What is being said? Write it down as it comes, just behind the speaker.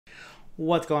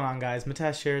What's going on, guys?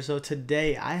 Mitesh here. So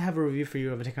today I have a review for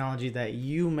you of a technology that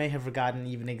you may have forgotten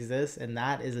even exists, and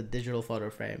that is a digital photo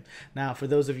frame. Now, for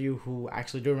those of you who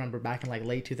actually do remember, back in like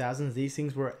late 2000s, these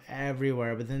things were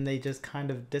everywhere, but then they just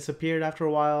kind of disappeared after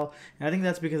a while. And I think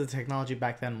that's because the technology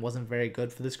back then wasn't very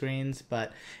good for the screens,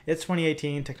 but it's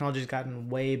 2018, technology's gotten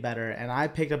way better, and I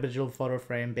picked up a digital photo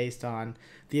frame based on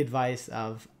the advice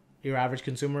of your average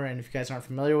consumer. And if you guys aren't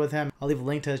familiar with him, I'll leave a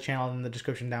link to his channel in the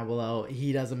description down below.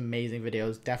 He does amazing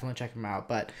videos, definitely check him out.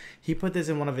 But he put this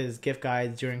in one of his gift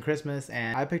guides during Christmas,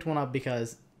 and I picked one up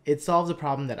because it solves a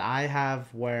problem that I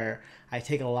have where I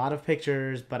take a lot of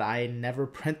pictures but I never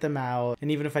print them out, and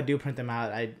even if I do print them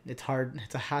out, it's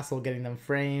a hassle getting them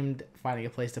framed, finding a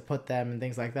place to put them and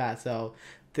things like that. So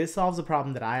this solves a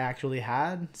problem that I actually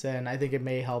had, and I think it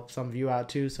may help some of you out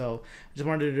too. So I just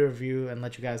wanted to do a review and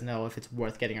let you guys know if it's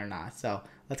worth getting or not. So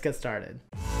let's get started.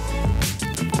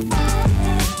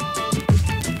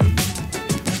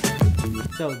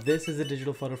 So this is a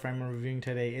digital photo frame we're reviewing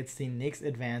today. It's the Nix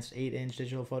Advance 8-inch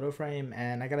digital photo frame,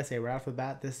 and I gotta say right off the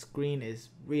bat, this screen is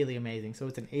really amazing. So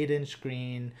it's an 8-inch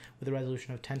screen with a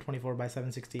resolution of 1024 by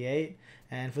 768.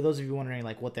 And for those of you wondering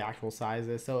like what the actual size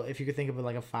is, so if you could think of it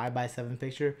like a 5:7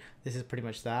 picture, this is pretty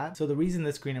much that. So the reason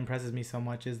this screen impresses me so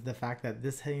much is the fact that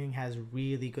this thing has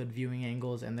really good viewing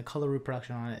angles, and the color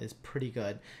reproduction on it is pretty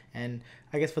good. And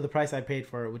I guess for the price I paid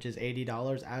for it, which is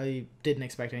 $80, I didn't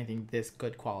expect anything this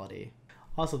good quality.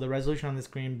 Also, the resolution on the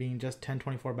screen being just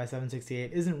 1024 by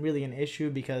 768 isn't really an issue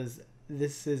because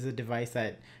this is a device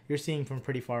that you're seeing from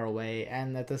pretty far away,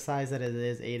 and at the size that it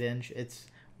is, 8-inch, it's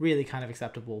really kind of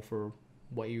acceptable for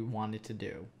what you want it to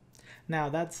do. Now,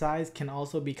 that size can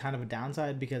also be kind of a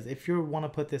downside because if you want to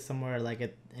put this somewhere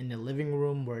like in the living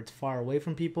room where it's far away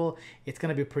from people, it's going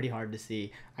to be pretty hard to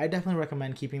see. I definitely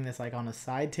recommend keeping this like on a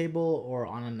side table or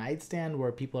on a nightstand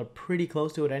where people are pretty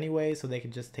close to it anyway, so they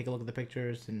can just take a look at the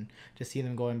pictures and just see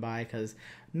them going by, because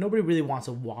nobody really wants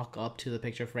to walk up to the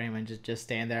picture frame and just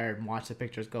stand there and watch the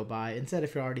pictures go by. Instead,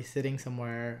 if you're already sitting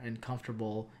somewhere and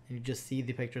comfortable and you just see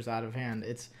the pictures out of hand,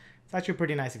 it's actually a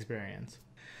pretty nice experience.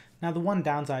 Now, the one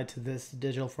downside to this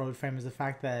digital photo frame is the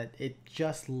fact that it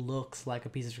just looks like a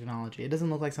piece of technology. It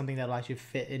doesn't look like something that'll actually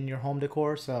fit in your home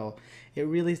decor, so it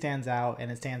really stands out,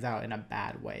 and it stands out in a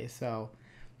bad way. So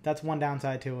that's one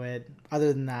downside to it.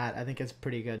 Other than that, I think it's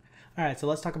pretty good. Alright, so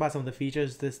let's talk about some of the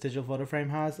features this digital photo frame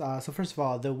has. So first of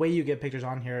all, the way you get pictures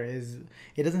on here is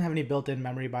it doesn't have any built-in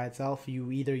memory by itself. You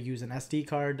either use an SD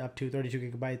card up to 32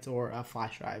 gigabytes or a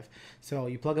flash drive. So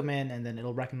you plug them in and then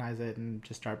it'll recognize it and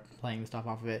just start playing the stuff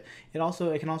off of it.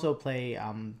 It can also play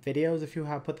videos if you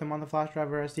have put them on the flash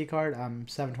drive or SD card.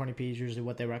 720p is usually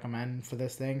what they recommend for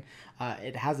this thing.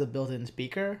 It has a built-in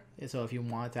speaker, so if you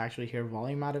want to actually hear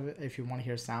volume out of it, if you want to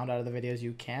hear sound out of the videos,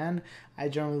 you can. I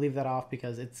generally leave that off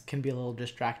because it can be a little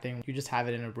distracting. You just have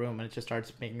it in a room and it just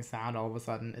starts making sound all of a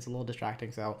sudden. It's a little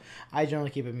distracting, so I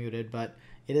generally keep it muted, but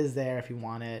it is there if you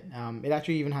want it. It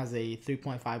actually even has a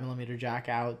 3.5mm jack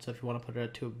out, so if you want to put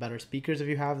it to better speakers if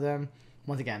you have them.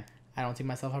 Once again, I don't see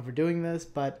myself ever doing this,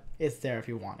 but it's there if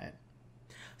you want it.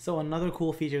 So another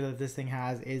cool feature that this thing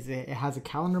has is it has a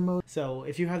calendar mode. So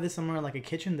if you have this somewhere like a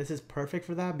kitchen, this is perfect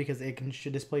for that because it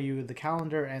should display you the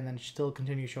calendar and then still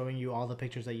continue showing you all the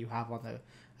pictures that you have on the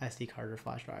SD card or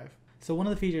flash drive. So one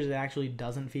of the features it actually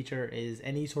doesn't feature is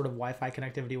any sort of Wi-Fi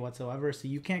connectivity whatsoever. So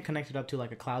you can't connect it up to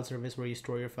like a cloud service where you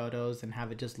store your photos and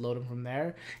have it just load them from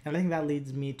there. And I think that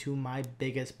leads me to my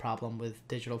biggest problem with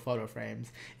digital photo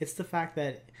frames. It's the fact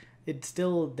that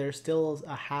there's still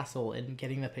a hassle in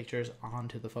getting the pictures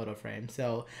onto the photo frame.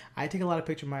 So I take a lot of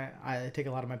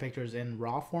my pictures in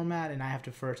RAW format, and I have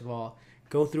to first of all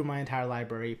go through my entire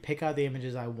library, pick out the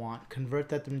images I want, convert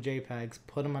that to JPEGs,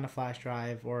 put them on a flash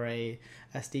drive or a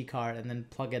SD card, and then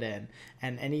plug it in.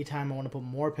 And anytime I want to put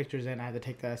more pictures in, I have to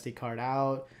take the SD card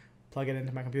out, plug it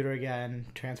into my computer again,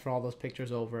 transfer all those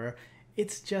pictures over.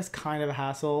 It's just kind of a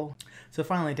hassle. So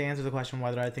finally, to answer the question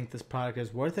whether I think this product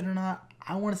is worth it or not,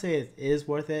 I want to say it is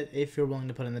worth it if you're willing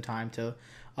to put in the time to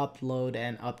upload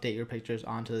and update your pictures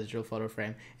onto the digital photo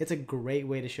frame. It's a great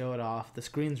way to show it off. The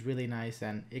screen's really nice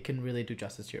and it can really do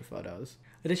justice to your photos.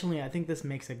 Additionally, I think this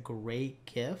makes a great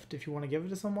gift if you want to give it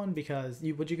to someone, because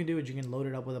what you can do is you can load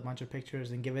it up with a bunch of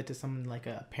pictures and give it to someone like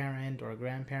a parent or a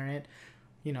grandparent.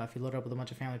 You know, if you load it up with a bunch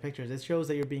of family pictures, it shows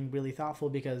that you're being really thoughtful,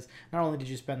 because not only did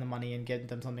you spend the money and get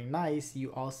them something nice,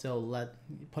 you also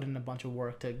put in a bunch of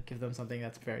work to give them something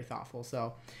that's very thoughtful.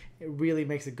 So it really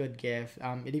makes a good gift.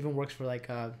 It even works for like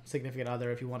a significant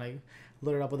other if you want to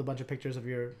load it up with a bunch of pictures of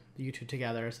you two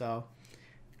together. So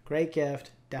Great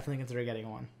gift. Definitely consider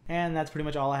getting one. And that's pretty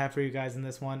much all I have for you guys in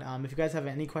this one. If you guys have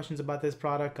any questions about this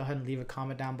product, go ahead and leave a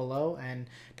comment down below. And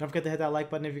don't forget to hit that like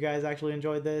button if you guys actually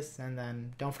enjoyed this. And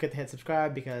then don't forget to hit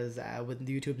subscribe, because with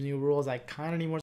YouTube's new rules, I kind of need more